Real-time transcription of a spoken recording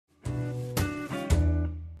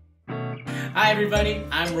Hi everybody,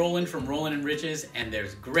 I'm Roland from Roland and Riches, and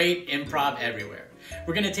there's great improv everywhere.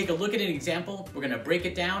 We're going to take a look at an example, we're going to break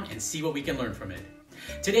it down and see what we can learn from it.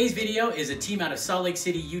 Today's video is a team out of Salt Lake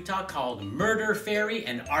City, Utah called Murder Fairy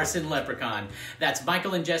and Arson Leprechaun. That's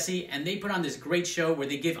Michael and Jesse, and they put on this great show where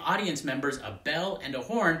they give audience members a bell and a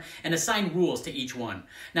horn and assign rules to each one.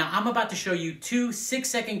 Now, I'm about to show you two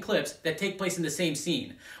 6-second clips that take place in the same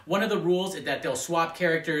scene. One of the rules is that they'll swap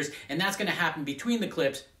characters, and that's going to happen between the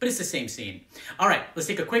clips, but it's the same scene. All right, let's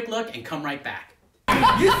take a quick look and come right back.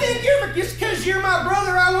 You think just because you're my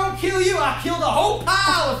brother, I won't kill you? I killed a whole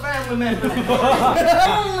pile of family members.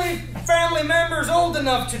 Only family members old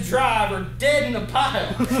enough to drive are dead in a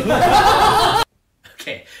pile.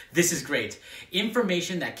 Okay, this is great.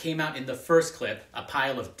 Information that came out in the first clip, a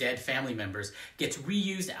pile of dead family members, gets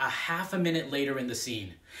reused a half a minute later in the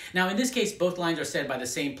scene. Now, in this case, both lines are said by the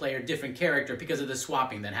same player, different character, because of the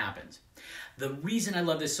swapping that happens. The reason I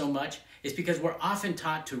love this so much is because we're often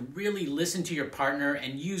taught to really listen to your partner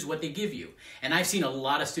and use what they give you. And I've seen a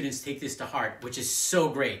lot of students take this to heart, which is so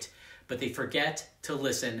great, but they forget to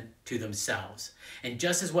listen to themselves. And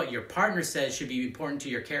just as what your partner says should be important to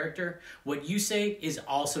your character, what you say is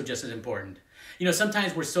also just as important. You know,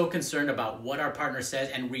 sometimes we're so concerned about what our partner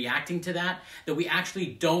says and reacting to that we actually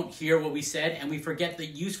don't hear what we said and we forget the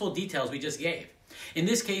useful details we just gave. In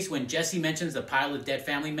this case, when Jesse mentions the pile of dead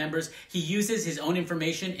family members, he uses his own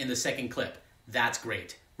information in the second clip. That's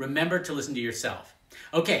great. Remember to listen to yourself.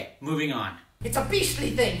 Okay, moving on. It's a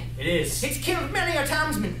beastly thing. It is. It's killed many a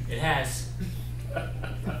townsman. It has.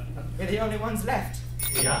 We're the only ones left.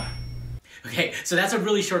 We are. Okay, so that's a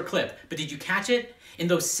really short clip, but did you catch it? In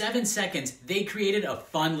those 7 seconds, they created a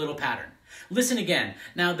fun little pattern. Listen again.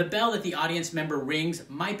 Now, the bell that the audience member rings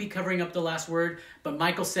might be covering up the last word, but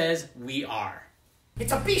Michael says, "We are."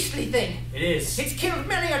 It's a beastly thing. It is. It's killed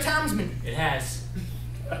many a townsman. It has.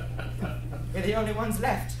 We're the only ones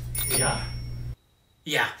left. We are.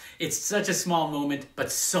 Yeah, it's such a small moment, but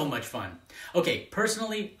so much fun. Okay,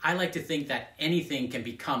 personally, I like to think that anything can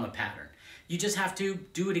become a pattern. You just have to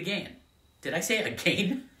do it again. Did I say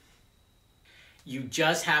again? You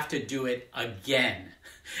just have to do it again.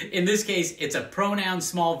 In this case, it's a pronoun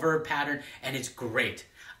small verb pattern, and it's great.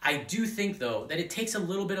 I do think, though, that it takes a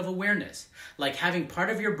little bit of awareness, like having part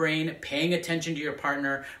of your brain paying attention to your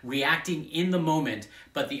partner, reacting in the moment,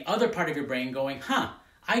 but the other part of your brain going,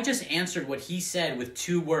 I just answered what he said with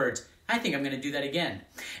 2 words. I think I'm going to do that again.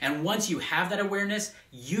 And once you have that awareness,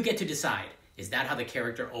 you get to decide, is that how the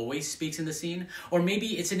character always speaks in the scene? Or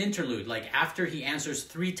maybe it's an interlude, like after he answers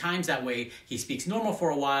 3 times that way, he speaks normal for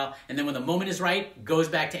a while, and then when the moment is right, goes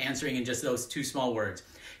back to answering in just those 2 small words.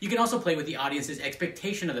 You can also play with the audience's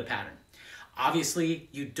expectation of the pattern. Obviously,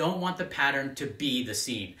 you don't want the pattern to be the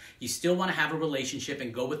scene. You still want to have a relationship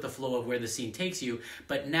and go with the flow of where the scene takes you,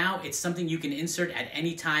 but now it's something you can insert at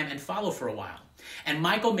any time and follow for a while. And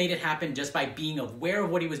Michael made it happen just by being aware of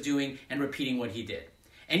what he was doing and repeating what he did.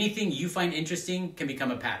 Anything you find interesting can become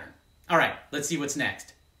a pattern. All right, let's see what's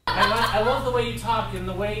next. I love the way you talk and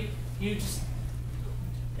the way you just...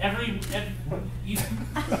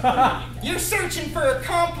 You're searching for a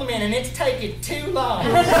compliment and it's taking too long.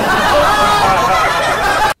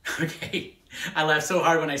 Okay, I laughed so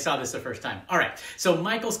hard when I saw this the first time. All right, so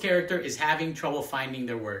Michael's character is having trouble finding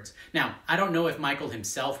their words. Now, I don't know if Michael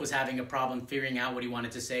himself was having a problem figuring out what he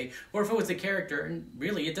wanted to say, or if it was the character, and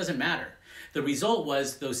really, it doesn't matter. The result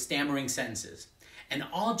was those stammering sentences. And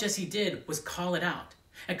all Jesse did was call it out.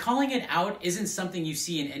 And calling it out isn't something you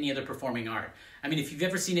see in any other performing art. I mean, if you've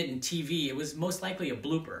ever seen it in TV, it was most likely a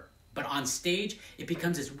blooper. But on stage, it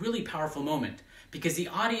becomes this really powerful moment because the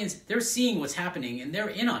audience, they're seeing what's happening and they're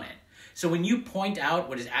in on it. So when you point out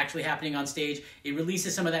what is actually happening on stage, it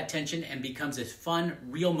releases some of that tension and becomes this fun,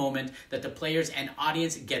 real moment that the players and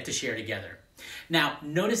audience get to share together. Now,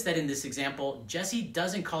 notice that in this example, Jesse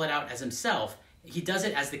doesn't call it out as himself. He does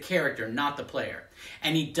it as the character, not the player.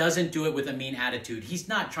 And he doesn't do it with a mean attitude. He's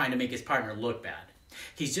not trying to make his partner look bad.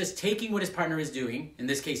 He's just taking what his partner is doing, in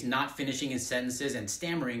this case not finishing his sentences and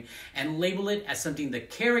stammering, and label it as something the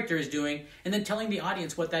character is doing, and then telling the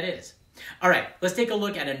audience what that is. All right, let's take a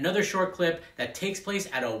look at another short clip that takes place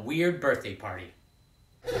at a weird birthday party.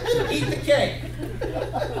 Eat the cake.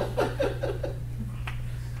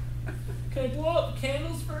 Can I blow out the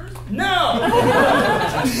candles first? No!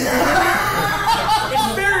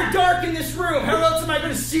 It's very dark in this room. How else am I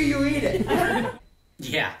going to see you eat it?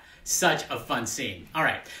 Yeah, such a fun scene. All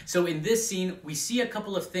right, so in this scene, we see a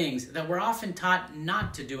couple of things that we're often taught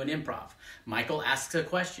not to do in improv. Michael asks a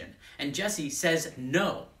question, and Jesse says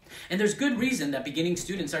no. And there's good reason that beginning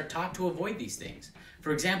students are taught to avoid these things.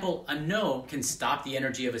 For example, a no can stop the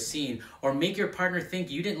energy of a scene or make your partner think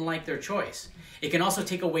you didn't like their choice. It can also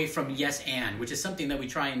take away from yes and, which is something that we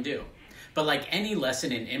try and do. But like any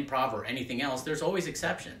lesson in improv or anything else, there's always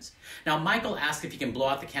exceptions. Now, Michael asked if he can blow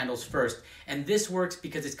out the candles first, and this works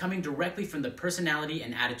because it's coming directly from the personality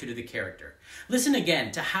and attitude of the character. Listen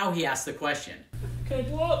again to how he asked the question. Can I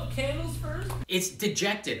blow out the candles first? It's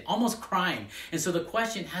dejected, almost crying, and so the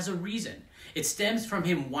question has a reason. It stems from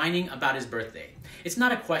him whining about his birthday. It's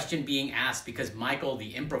not a question being asked because Michael,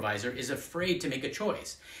 the improviser, is afraid to make a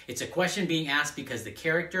choice. It's a question being asked because the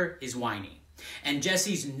character is whiny. And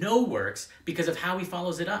Jesse's no works because of how he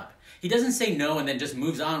follows it up. He doesn't say no and then just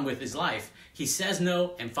moves on with his life. He says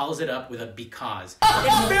no and follows it up with a because.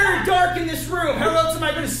 It's very dark in this room. How else am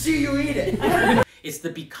I going to see you eat it? It's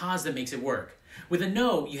the because that makes it work. With a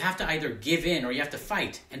no, you have to either give in or you have to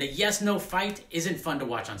fight. And a yes-no fight isn't fun to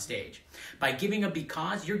watch on stage. By giving a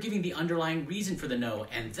because, you're giving the underlying reason for the no,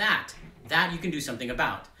 and that you can do something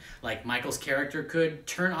about. Like Michael's character could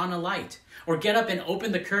turn on a light, or get up and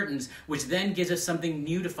open the curtains, which then gives us something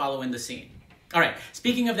new to follow in the scene. All right,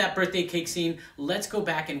 speaking of that birthday cake scene, let's go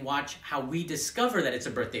back and watch how we discover that it's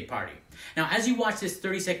a birthday party. Now, as you watch this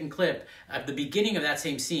 30-second clip at the beginning of that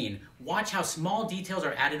same scene, watch how small details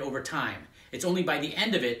are added over time. It's only by the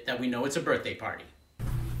end of it that we know it's a birthday party.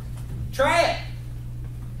 Try it.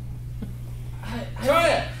 Try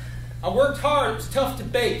it. I worked hard. It was tough to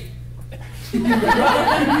bake. Eat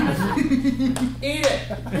it.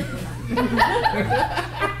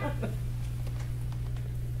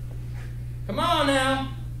 Come on now.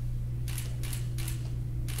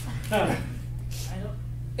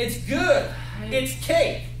 It's good. It's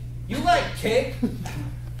cake. You like cake?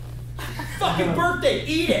 Fucking birthday.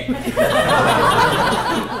 Eat it.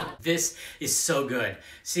 This is so good.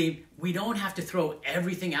 See, we don't have to throw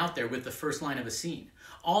everything out there with the first line of a scene.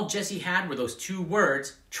 All Jesse had were those two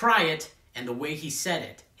words, try it, and the way he said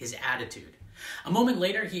it, his attitude. A moment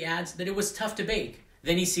later, he adds that it was tough to bake.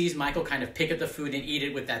 Then he sees Michael kind of pick up the food and eat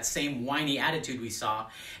it with that same whiny attitude we saw,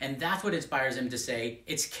 and that's what inspires him to say,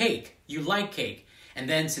 it's cake, you like cake. And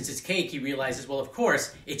then, since it's cake, he realizes, well, of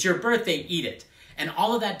course, it's your birthday, eat it. And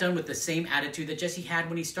all of that done with the same attitude that Jesse had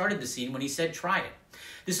when he started the scene, when he said, try it.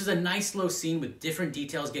 This was a nice slow scene with different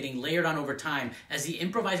details getting layered on over time as the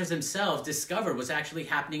improvisers themselves discovered what's actually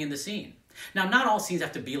happening in the scene. Now, not all scenes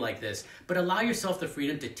have to be like this, but allow yourself the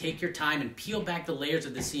freedom to take your time and peel back the layers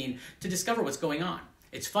of the scene to discover what's going on.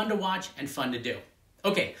 It's fun to watch and fun to do.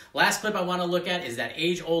 Okay, last clip I want to look at is that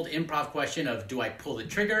age-old improv question of, do I pull the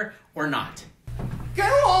trigger or not? Go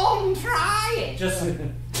on, try it.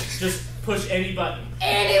 Just push any button.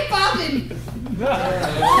 Any button.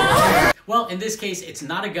 Well, in this case, it's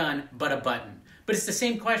not a gun, but a button. But it's the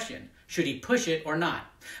same question. Should he push it or not?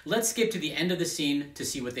 Let's skip to the end of the scene to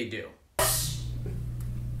see what they do.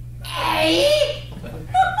 Hey!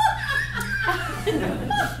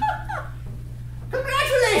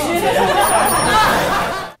 Congratulations!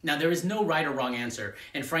 Now, there is no right or wrong answer,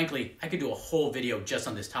 and frankly, I could do a whole video just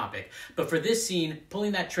on this topic. But for this scene,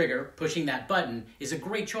 pulling that trigger, pushing that button, is a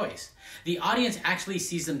great choice. The audience actually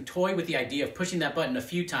sees them toy with the idea of pushing that button a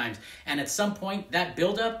few times, and at some point, that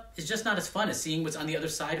buildup is just not as fun as seeing what's on the other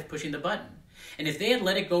side of pushing the button. And if they had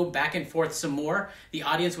let it go back and forth some more, the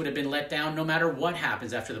audience would have been let down no matter what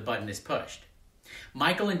happens after the button is pushed.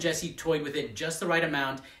 Michael and Jesse toyed with it just the right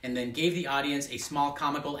amount and then gave the audience a small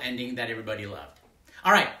comical ending that everybody loved.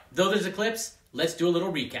 All right, though there's the clips, let's do a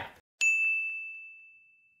little recap.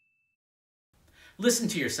 Listen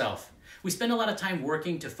to yourself. We spend a lot of time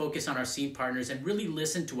working to focus on our scene partners and really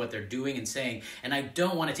listen to what they're doing and saying, and I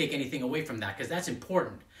don't want to take anything away from that because that's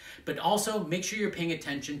important. But also make sure you're paying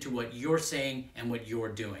attention to what you're saying and what you're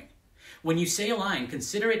doing. When you say a line,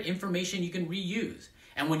 consider it information you can reuse.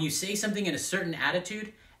 And when you say something in a certain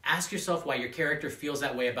attitude, ask yourself why your character feels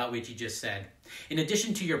that way about what you just said. In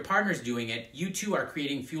addition to your partners doing it, you too are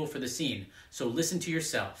creating fuel for the scene. So listen to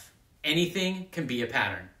yourself. Anything can be a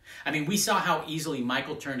pattern. I mean, we saw how easily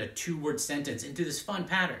Michael turned a two-word sentence into this fun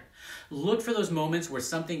pattern. Look for those moments where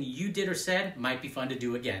something you did or said might be fun to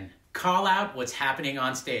do again. Call out what's happening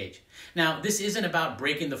on stage. Now, this isn't about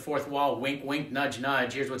breaking the fourth wall, wink, wink, nudge,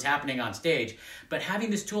 nudge, here's what's happening on stage, but having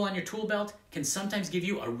this tool on your tool belt can sometimes give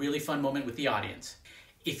you a really fun moment with the audience.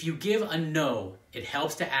 If you give a no, it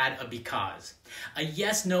helps to add a because. A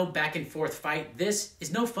yes-no back and forth fight, this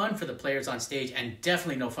is no fun for the players on stage and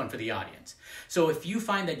definitely no fun for the audience. So if you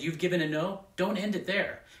find that you've given a no, don't end it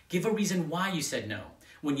there. Give a reason why you said no.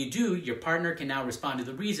 When you do, your partner can now respond to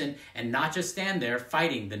the reason and not just stand there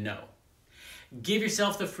fighting the no. Give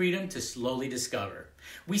yourself the freedom to slowly discover.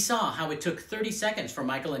 We saw how it took 30 seconds for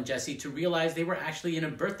Michael and Jesse to realize they were actually in a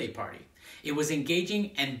birthday party. It was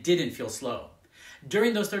engaging and didn't feel slow.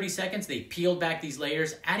 During those 30 seconds, they peeled back these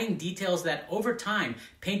layers, adding details that over time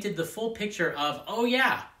painted the full picture of, oh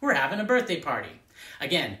yeah, we're having a birthday party.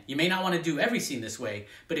 Again, you may not want to do every scene this way,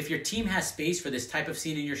 but if your team has space for this type of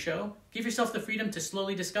scene in your show, give yourself the freedom to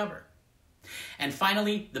slowly discover. And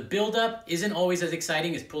finally, the build-up isn't always as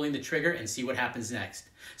exciting as pulling the trigger and see what happens next.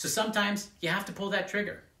 So sometimes you have to pull that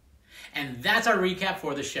trigger. And that's our recap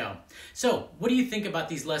for the show. So, what do you think about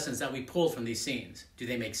these lessons that we pulled from these scenes? Do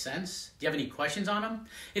they make sense? Do you have any questions on them?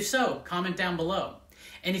 If so, comment down below.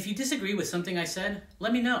 And if you disagree with something I said,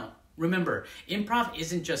 let me know. Remember, improv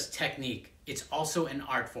isn't just technique, it's also an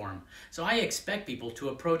art form. So I expect people to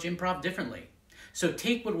approach improv differently. So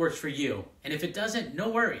take what works for you, and if it doesn't, no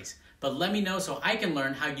worries. But let me know so I can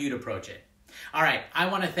learn how you'd approach it. All right, I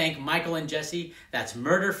want to thank Michael and Jesse. That's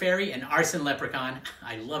Murder Fairy and Arson Leprechaun.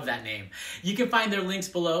 I love that name. You can find their links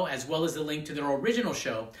below, as well as the link to their original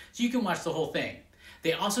show, so you can watch the whole thing.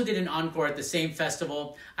 They also did an encore at the same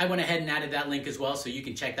festival. I went ahead and added that link as well, so you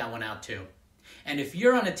can check that one out too. And if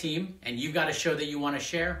you're on a team and you've got a show that you want to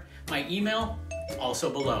share, my email, also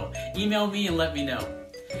below. Email me and let me know.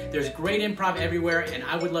 There's great improv everywhere, and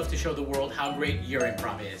I would love to show the world how great your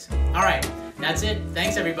improv is. All right, that's it.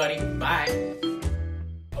 Thanks, everybody. Bye.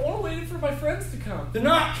 I want to wait for my friends to come. They're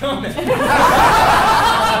not coming.